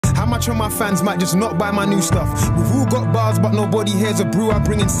How much of my fans might just not buy my new stuff? We've all got bars, but nobody here's a brew. I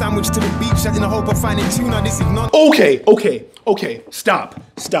bring in sandwich to the beach in the hope of finding tuna. This is not. Okay. Stop.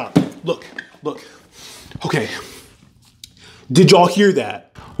 Look. Okay. Did y'all hear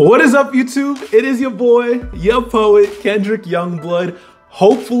that? What is up, YouTube? It is your boy, your poet, Kendrick Youngblood.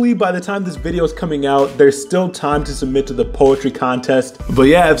 Hopefully by the time this video is coming out, there's still time to submit to the poetry contest. But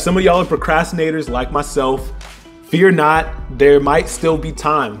yeah, if some of y'all are procrastinators like myself, fear not, there might still be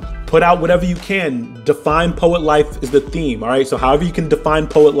time. Put out whatever you can. Define poet life is the theme, all right? So however you can define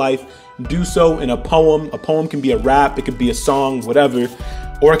poet life, do so in a poem. A poem can be a rap, it could be a song, whatever.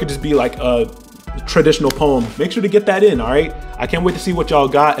 Or it could just be like a traditional poem. Make sure to get that in, all right? I can't wait to see what y'all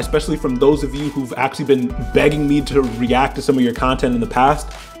got, especially from those of you who've actually been begging me to react to some of your content in the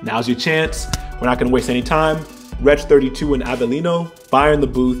past. Now's your chance. We're not gonna waste any time. Wretch 32 and Avelino, fire in the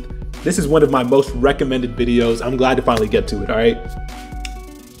booth. This is one of my most recommended videos. I'm glad to finally get to it, all right?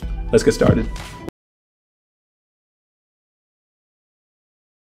 Let's get started.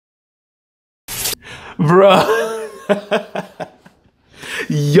 Bruh.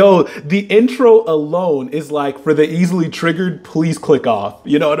 Yo, the intro alone is like, for the easily triggered, please click off.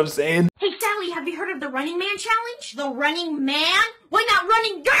 You know what I'm saying? Hey Sally, have you heard of the Running Man challenge? The Running Man? Why not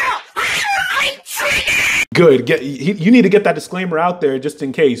Running Girl? I'm triggered! Good, you need to get that disclaimer out there just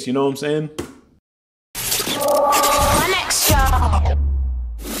in case, you know what I'm saying? Next show.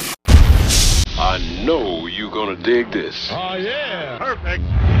 I know you're gonna dig this. Oh yeah, perfect.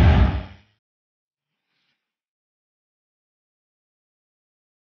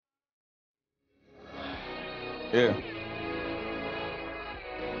 Yeah.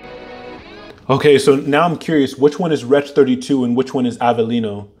 Okay, so now I'm curious, which one is Wretch 32 and which one is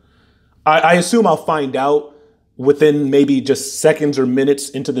Avelino? I assume I'll find out within maybe just seconds or minutes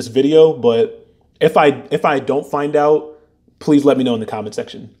into this video, but if I don't find out, please let me know in the comment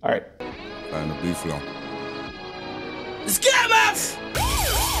section. All right. And the beef flow.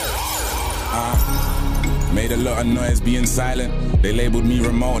 Made a lot of noise being silent. They labeled me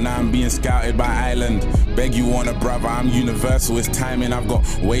remote, now I'm being scouted by Island. Beg you want a brother, I'm universal, it's timing. I've got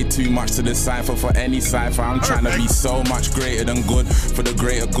way too much to decipher for any cipher. I'm trying to be so much greater than good. For the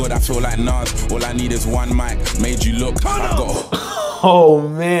greater good, I feel like Nas. All I need is one mic, made you look. I've got... Oh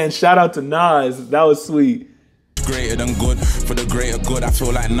man, shout out to Nas, that was sweet. Greater than good, for the greater good, I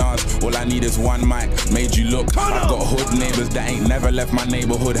feel like Nas. All I need is one mic, made you look. I've got hood neighbors that ain't never left my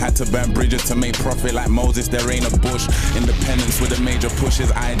neighborhood. Had to burn bridges to make profit like Moses, there ain't a bush. Independence with a major push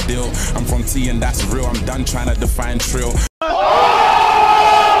is ideal. I'm from T and that's real, I'm done trying to define trill.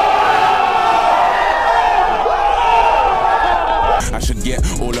 I should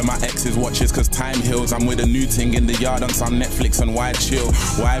get all of my exes watches cause time heals. I'm with a new ting in the yard on some Netflix and why chill?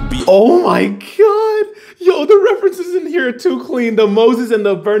 Why be? Oh my God. Yo, the references in here are too clean. The Moses and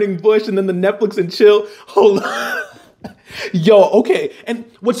the burning bush and then the Netflix and chill. Hold on. Yo, okay. And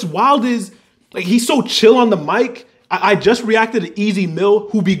what's wild is like he's so chill on the mic. I just reacted to Easy Mill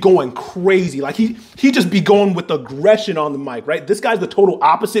who be going crazy. Like he just be going with aggression on the mic, right? This guy's the total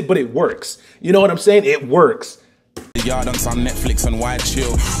opposite, but it works. You know what I'm saying? It works. The yard on some Netflix and why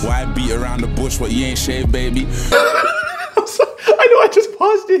chill? Why beat around the bush what you ain't shaved, baby? I'm sorry. I know I just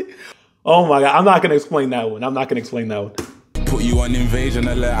paused it. Oh my God, I'm not gonna explain that one. Put you on invasion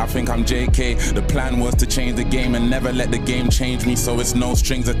alert, I think I'm JK. The plan was to change the game and never let the game change me. So it's no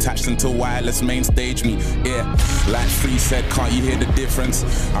strings attached until wireless main stage me. Yeah, like Free said, can't you hear the difference?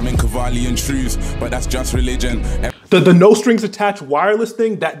 I'm in Cavalli and Trues, but that's just religion. The no strings attached wireless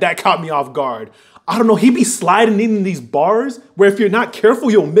thing, that caught me off guard. I don't know, he be sliding in these bars where if you're not careful,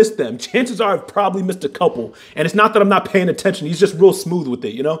 you'll miss them. Chances are I've probably missed a couple. And it's not that I'm not paying attention, he's just real smooth with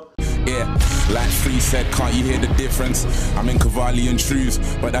it, you know? Yeah, like Free said, can't you hear the difference? I'm in Cavalli and Trues,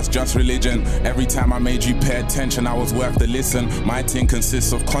 but that's just religion. Every time I made you pay attention, I was worth the listen. My thing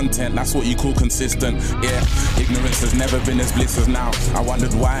consists of content, that's what you call consistent. Yeah, ignorance has never been as bliss as now. I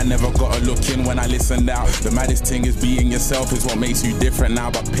wondered why I never got a look in when I listened out. The maddest thing is being yourself is what makes you different now.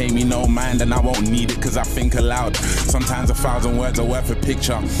 But pay me no mind and I won't need it cause I think aloud. Sometimes 1,000 words are worth a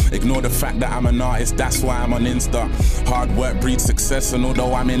picture. Ignore the fact that I'm an artist, that's why I'm on Insta. Hard work breeds success, and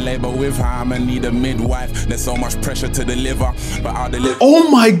although I'm in labor with her, I'ma need a midwife. There's so much pressure to deliver, but I'll deliver. Oh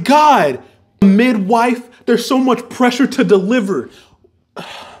my God, midwife, there's so much pressure to deliver.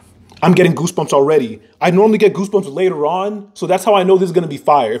 I'm getting goosebumps already. I normally get goosebumps later on, so that's how I know this is gonna be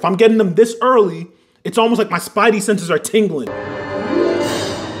fire. If I'm getting them this early, it's almost like my spidey senses are tingling.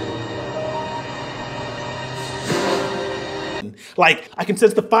 Like, I can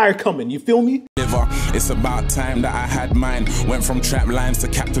sense the fire coming, you feel me? It's about time that I had mine. Went from trap lines to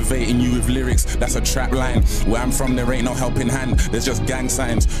captivating you with lyrics. That's a trap line. Where I'm from, there ain't no helping hand. There's just gang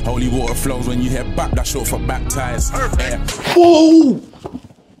signs. Holy water flows when you hear bap. That's short for baptized. Whoa!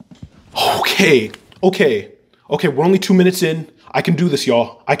 Okay. We're only 2 minutes in. I can do this,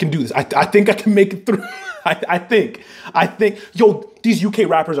 y'all. I can do this. I think I can make it through. I think. Yo, these UK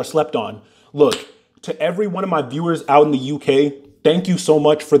rappers are slept on. Look, to every one of my viewers out in the UK, thank you so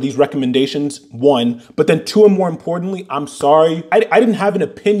much for these recommendations, one. But then two, and more importantly, I'm sorry. I didn't have an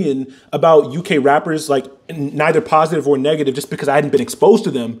opinion about UK rappers, like neither positive or negative, just because I hadn't been exposed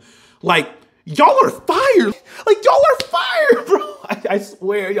to them. Like, y'all are fire. Like, y'all are fire, bro. I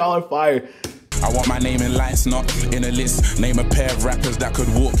swear y'all are fire. I want my name in lights, not in a list. Name a pair of rappers that could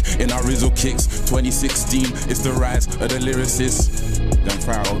walk in our Rizzle kicks. 2016, it's the rise of the lyricists. Young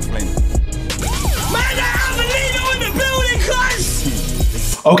fire, old flame. Man, Avelino in the building,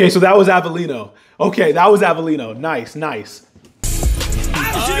 cuz! Okay, so that was Avelino. Okay, that was Avelino. Nice.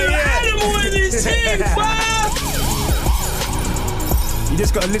 Absolute animal in this team, fam! You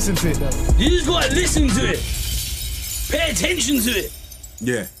just gotta listen to it, though. You just gotta listen to it. Pay attention to it.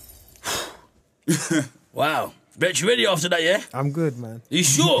 Yeah. Wow. Bet you ready after that, yeah? I'm good, man. You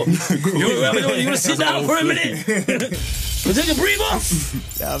sure? you wanna sit down for a minute? We'll take a breather?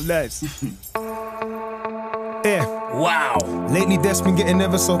 Yeah, I'm nice. Yeah. Wow. Lately, death's been getting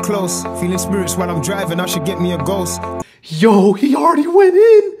ever so close. Feeling spirits while I'm driving, I should get me a ghost. Yo, he already went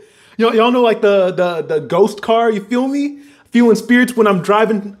in. Y'all know, like, the ghost car, you feel me? Feeling spirits when I'm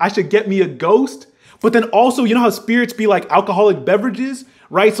driving, I should get me a ghost. But then also, you know how spirits be like alcoholic beverages,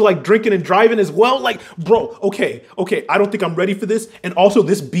 right? So like drinking and driving as well. Like, bro, okay. I don't think I'm ready for this. And also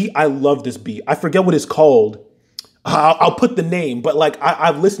this beat, I love this beat. I forget what it's called. I'll put the name, but like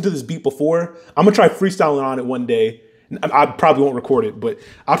I've listened to this beat before. I'm gonna try freestyling on it one day. I probably won't record it, but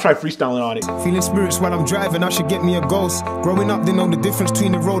I'll try freestyling on it. Feeling spirits while I'm driving, I should get me a ghost. Growing up, didn't know the difference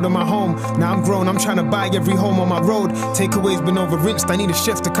between the road and my home. Now I'm grown, I'm trying to buy every home on my road. Takeaways been over rinsed, I need a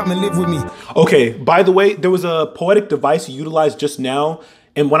chef to come and live with me. Okay, by the way, there was a poetic device utilized just now,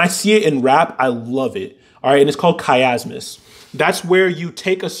 and when I see it in rap, I love it. All right, and it's called chiasmus. That's where you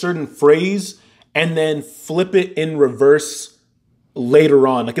take a certain phrase and then flip it in reverse later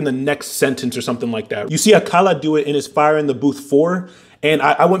on, like in the next sentence or something like that. You see Akala do it in his Fire in the Booth 4, and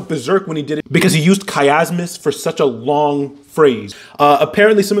I went berserk when he did it because he used chiasmus for such a long phrase.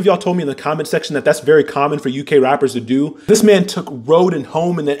 Apparently, some of y'all told me in the comment section that that's very common for UK rappers to do. This man took road and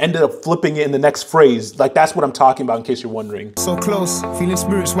home and then ended up flipping it in the next phrase. Like, that's what I'm talking about, in case you're wondering. So close, feeling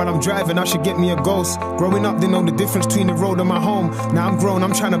spirits while I'm driving, I should get me a ghost. Growing up, didn't know the difference between the road and my home. Now I'm grown,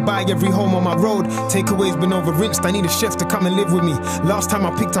 I'm trying to buy every home on my road. Takeaways been over rinsed, I need a chef to come and live with me. Last time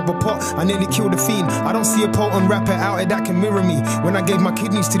I picked up a pot, I nearly killed a fiend. I don't see a potent rapper out there that can mirror me. When I gave my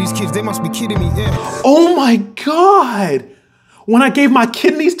kidneys to these kids, they must be kidding me, yeah. Oh my God! When I gave my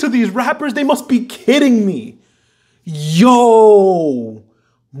kidneys to these rappers, they must be kidding me. Yo,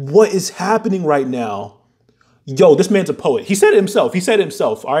 what is happening right now? Yo, this man's a poet. He said it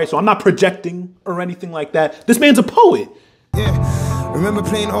himself. All right, so I'm not projecting or anything like that. This man's a poet. Yeah, remember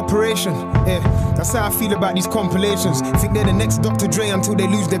playing Operation? Yeah, that's how I feel about these compilations. Think they're the next Dr. Dre until they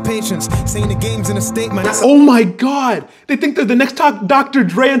lose their patience. Saying the game's in a statement. Oh my God, they think they're the next Dr.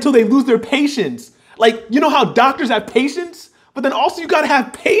 Dre until they lose their patience. Like, you know how doctors have patience? But then also you gotta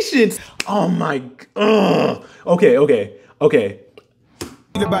have patience. Oh my, okay.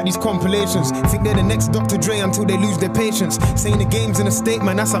 About these compilations, think they're the next Dr. Dre until they lose their patience. Saying the game's in a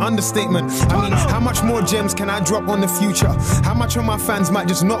statement, that's an understatement. I mean, how much more gems can I drop on the future? How much of my fans might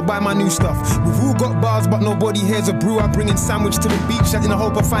just not buy my new stuff? We've all got bars, but nobody here's a brew. I bring in sandwich to the beach in the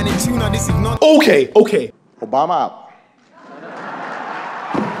hope of finding tuna. This is not okay. Obama out.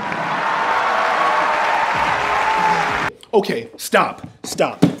 Okay, stop.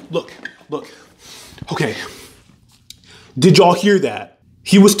 Look. Okay. Did y'all hear that?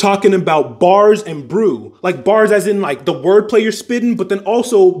 He was talking about bars and brew. Like bars as in like the wordplay you're spitting, but then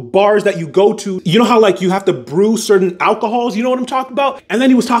also bars that you go to. You know how like you have to brew certain alcohols? You know what I'm talking about? And then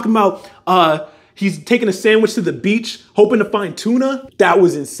he was talking about he's taking a sandwich to the beach, hoping to find tuna. That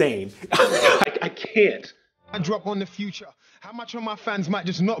was insane. I can't. I drop on the future. How much of my fans might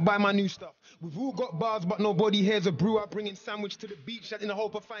just not buy my new stuff? We've all got bars, but nobody here's a brew. I bring in sandwich to the beach in the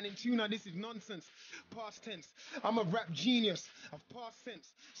hope of finding tuna. This is nonsense. Past tense. I'm a rap genius. I've passed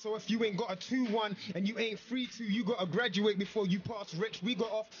sense. So if you ain't got a 2-1 and you ain't free to, you gotta graduate before you pass Wretch. We got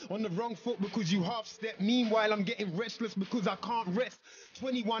off on the wrong foot because you half step. Meanwhile, I'm getting restless because I can't rest.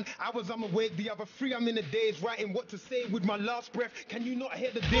 21 hours I'm awake, the other 3 I'm in a daze, writing what to say with my last breath. Can you not hear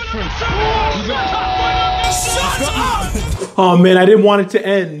the difference? Shut up! Oh man, I didn't want it to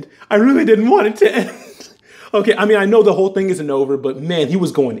end. I really didn't want it to end. Okay, I mean, I know the whole thing isn't over, but man, he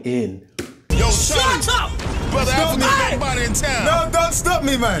was going in. Yo, Shut up! brother, Stop me. everybody in town. No, don't stop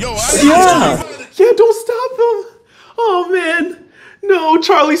me, man. Yo, Yeah, don't stop him. Oh man. No,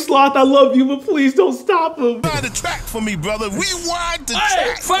 Charlie Sloth, I love you, but please don't stop him. Rewind the track for me, brother. Rewind the Hey,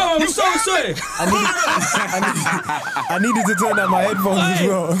 track. fam, I'm sorry. I needed to turn down my headphones as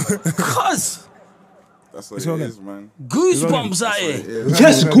well. Cuz, That's what it is, man. goosebumps out here.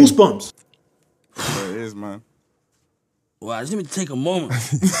 Yes, goosebumps. That's what it is, man. Wow, just let me take a moment.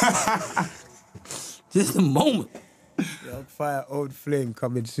 Just a moment. Young Fire, Old Flame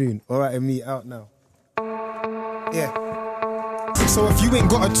coming soon. All right, and me out now. Yeah. So if you ain't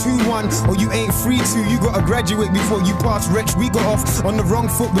got a 2-1 or you ain't free to, you gotta graduate before you pass Wretch. We got off on the wrong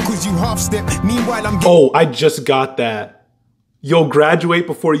foot because you half step. Meanwhile, I'm Oh, I just got that. Yo, graduate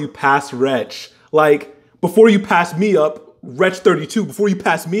before you pass Wretch. Like, before you pass me up, Wretch 32, before you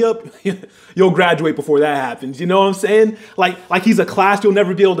pass me up, you'll graduate before that happens. You know what I'm saying? Like he's a class you'll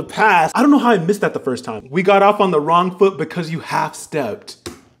never be able to pass. I don't know how I missed that the first time. We got off on the wrong foot because you half-stepped.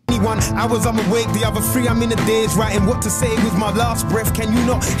 21 hours I'm awake, the other 3 I'm in the days writing what to say with my last breath. Can you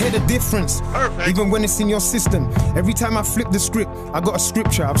not hear the difference? Perfect. Even when it's in your system. Every time I flip the script, I got a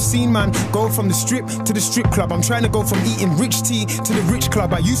scripture. I've seen man go from the strip to the strip club. I'm trying to go from eating rich tea to the rich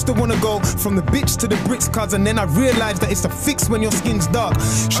club. I used to want to go from the bitch to the bricks, cuz, and then I realized that it's a fix when your skin's dark.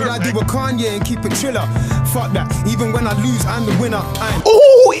 Should I do a Kanye and keep it triller? Fuck that. Even when I lose, I'm the winner.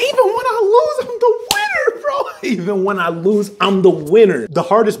 Oh, even when I lose, I'm the winner, bro. Even when I lose, I'm the winner. The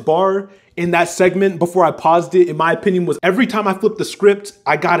hardest bar in that segment before I paused it, in my opinion, was every time I flipped the script,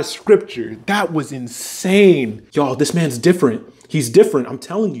 I got a scripture. That was insane. Y'all, this man's different. He's different, I'm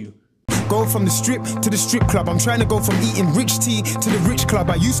telling you. Go from the strip to the strip club. I'm trying to go from eating rich tea to the rich club.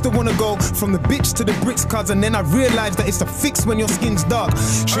 I used to want to go from the bitch to the bricks, cuz, and then I realized that it's a fix when your skin's dark.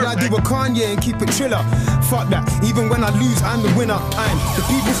 Should I do a Kanye and keep it triller? Fuck that. Even when I lose, I'm the winner. I'm the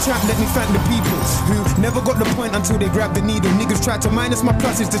people's champ. Let me thank the people who never got the point until they grabbed the needle. Niggas try to minus my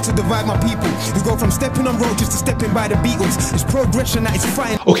pluses just to divide my people. Who go from stepping on road just to stepping by the Beatles. It's progression that is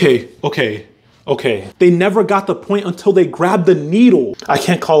fine. Okay. They never got the point until they grabbed the needle. I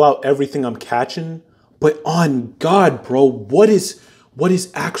can't call out everything I'm catching, but on God, bro, what is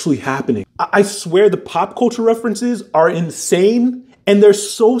actually happening? I swear the pop culture references are insane and they're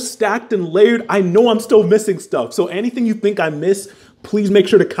so stacked and layered. I know I'm still missing stuff. So anything you think I missed, please make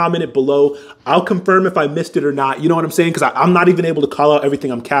sure to comment it below. I'll confirm if I missed it or not. You know what I'm saying? Because I'm not even able to call out everything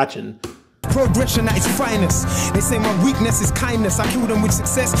I'm catching. Progression at its finest. They say my weakness is kindness. I kill them with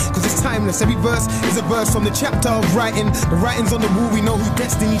success because it's timeless. Every verse is a verse from the chapter of writing. The writing's on the wall, we know who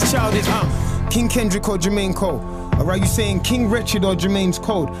Destiny's Child is. King Kendrick or Jermaine Cole. Or are you saying King Wretched or Jermaine's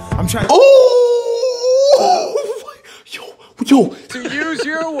Code? I'm trying to... Yo. To use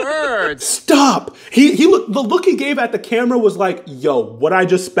your words. Stop. He looked, the look he gave at the camera was like, yo, what I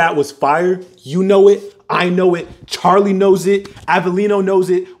just spat was fire. You know it. I know it. Charlie knows it. Avelino knows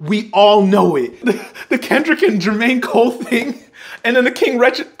it. We all know it. The Kendrick and Jermaine Cole thing. And then the King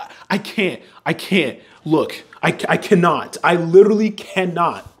Wretched. I can't. Look, I cannot. I literally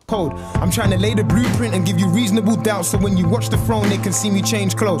cannot. Code. I'm trying to lay the blueprint and give you reasonable doubt so when you watch the throne they can see me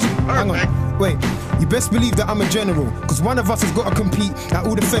change clothes. Hang on, wait, you best believe that I'm a general, cause one of us has got to compete at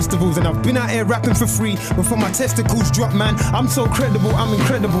all the festivals, and I've been out here rapping for free before my testicles drop, man. I'm so credible, I'm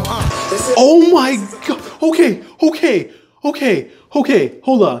incredible. Oh my God. Okay,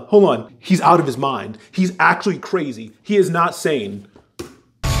 hold on. He's out of his mind. He's actually crazy. He is not sane.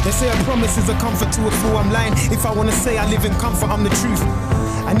 They say a promise is a comfort to a fool. I'm lying if I want to say I live in comfort, I'm the truth.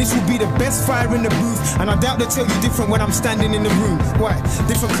 And this will be the best fire in the booth. And I doubt they'll tell you different when I'm standing in the room. Why?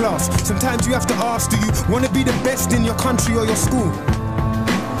 Different class. Sometimes you have to ask, do you want to be the best in your country or your school?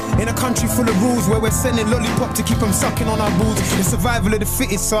 In a country full of rules where we're sending lollipop to keep them sucking on our balls. The survival of the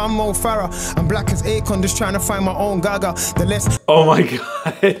fittest, so I'm Mo Farah. I'm black as Akon, just trying to find my own Gaga. The less... Oh my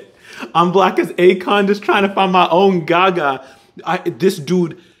God. I'm black as Akon, just trying to find my own Gaga. This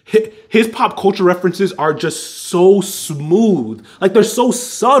dude... His pop culture references are just so smooth. Like, they're so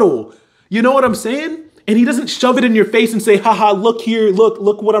subtle. You know what I'm saying? And he doesn't shove it in your face and say, haha, look here,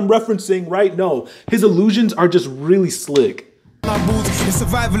 look what I'm referencing, right? No, his allusions are just really slick. our balls. The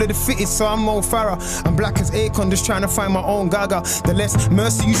survival of the fittest, so I'm Mo Farah. I'm black as Akon, just trying to find my own gaga. The less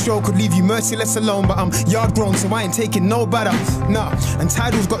mercy you show could leave you merciless alone. But I'm yard grown, so I ain't taking no batter. Nah, and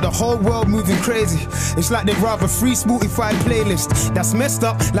Tidal's got the whole world moving crazy. It's like they'd rather free Spotify playlist. That's messed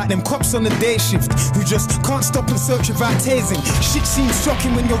up, like them cops on the day shift who just can't stop and search without tasing. Shit seems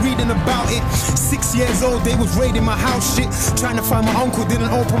shocking when you're reading about it. 6 years old, they was raiding my house shit. Trying to find my uncle, didn't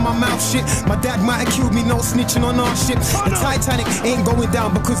open my mouth shit. My dad might have killed me, no snitching on our ship. The Titanic ain't going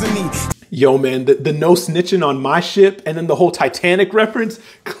down because of me. Yo, man, the no snitching on my ship and then the whole Titanic reference,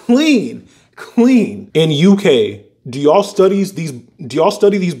 clean. In UK, do y'all study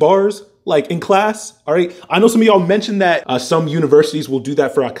these bars like in class? All right, I know some of y'all mentioned that some universities will do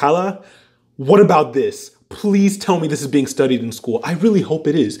that for Akala. What about this? Please tell me this is being studied in school. I really hope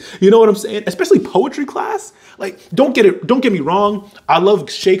it is. You know what I'm saying? Especially poetry class. Like, don't get me wrong. I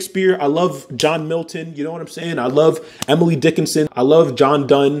love Shakespeare. I love John Milton. You know what I'm saying? I love Emily Dickinson. I love John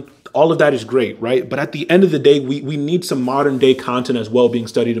Donne. All of that is great, right? But at the end of the day, we need some modern day content as well being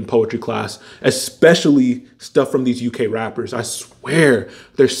studied in poetry class, especially stuff from these UK rappers. I swear,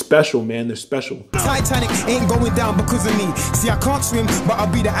 they're special, man. They're special. Titanic ain't going down because of me. See, I can't swim, but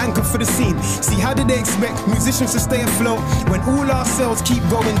I'll be the anchor for the scene. See, how did they expect musicians to stay afloat when all our cells keep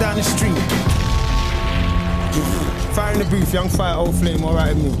going down the stream? Fire in the booth, young fire, old flame, all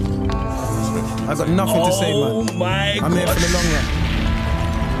right with me. I got nothing to say, man. Oh my God. I'm here for the long run.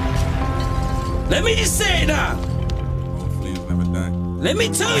 Let me just say it now. Hopefully it's never die. Let me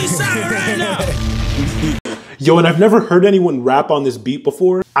tell you something right now. Yo, and I've never heard anyone rap on this beat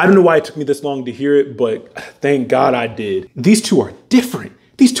before. I don't know why it took me this long to hear it, but thank God I did. These two are different.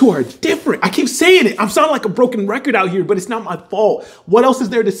 These two are different. I keep saying it. I'm sounding like a broken record out here, but it's not my fault. What else is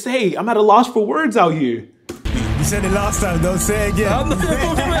there to say? I'm at a loss for words out here. You said it last time, don't say it again. I'm not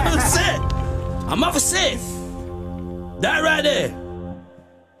gonna say it. I'm not for safe. That right there.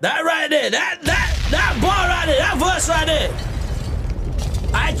 That right there, that bar right there, that verse right there.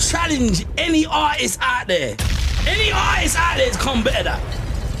 I challenge any artist out there. Any artist out there to come better than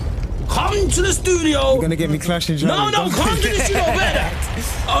that. Come to the studio. You're gonna get me clashing, Johnny. No, come to the studio better.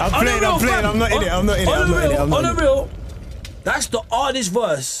 I'm playing, I'm not in it, I'm not in it. On the real, that's the hardest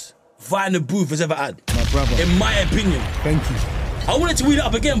verse Vine the Booth has ever had. My brother. In my opinion. Thank you. I wanted to wheel it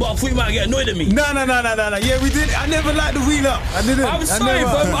up again, but I thought you might get annoyed at me. No. Yeah, we did. I never liked the wheel up. I didn't. I'm sorry,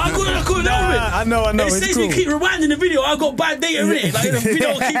 bro. I couldn't help it. I know. It says cool. we keep rewinding the video. I got bad data in it. Like the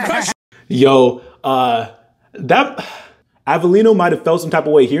video keep crashing. Yo, that Avelino might have felt some type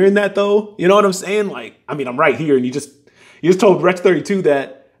of way hearing that though. You know what I'm saying? Like, I mean, I'm right here, and you just told Wretch 32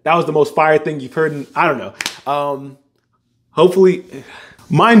 that was the most fire thing you've heard. And I don't know. Hopefully.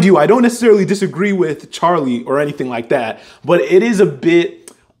 Mind you, I don't necessarily disagree with Charlie or anything like that, but it is a bit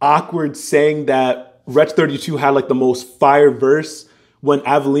awkward saying that Wretch 32 had like the most fire verse when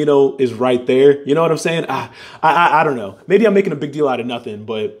Avelino is right there. You know what I'm saying? I don't know. Maybe I'm making a big deal out of nothing,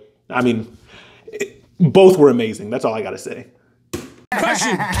 but I mean, both were amazing. That's all I gotta say.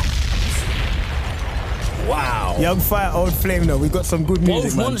 Crashing. Wow. Young fire, old flame though. We got some good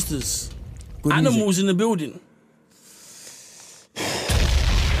music, Both man. monsters. Good Animals music. in the building.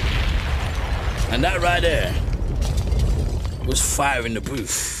 And that right there was fire in the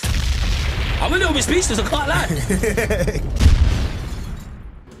booth. I'm a little bit speechless, I can't lie.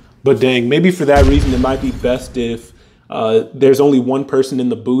 But dang, maybe for that reason, it might be best if there's only one person in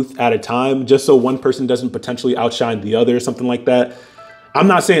the booth at a time, just so one person doesn't potentially outshine the other or something like that. I'm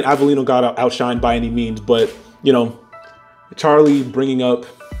not saying Avelino got outshined by any means, but, you know, Charlie bringing up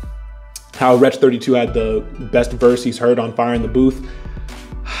how Wretch 32 had the best verse he's heard on Fire in the Booth.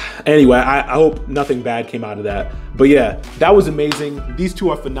 Anyway, I hope nothing bad came out of that. But yeah, that was amazing. These two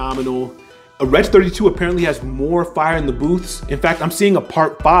are phenomenal. Wretch 32 apparently has more Fire in the Booths. In fact, I'm seeing a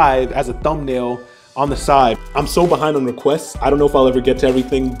part 5 as a thumbnail on the side. I'm so behind on requests. I don't know if I'll ever get to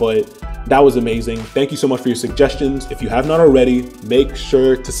everything, but that was amazing. Thank you so much for your suggestions. If you have not already, make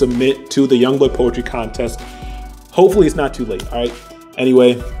sure to submit to the Youngblood Poetry Contest. Hopefully it's not too late, all right?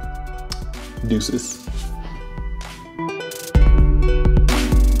 Anyway, deuces.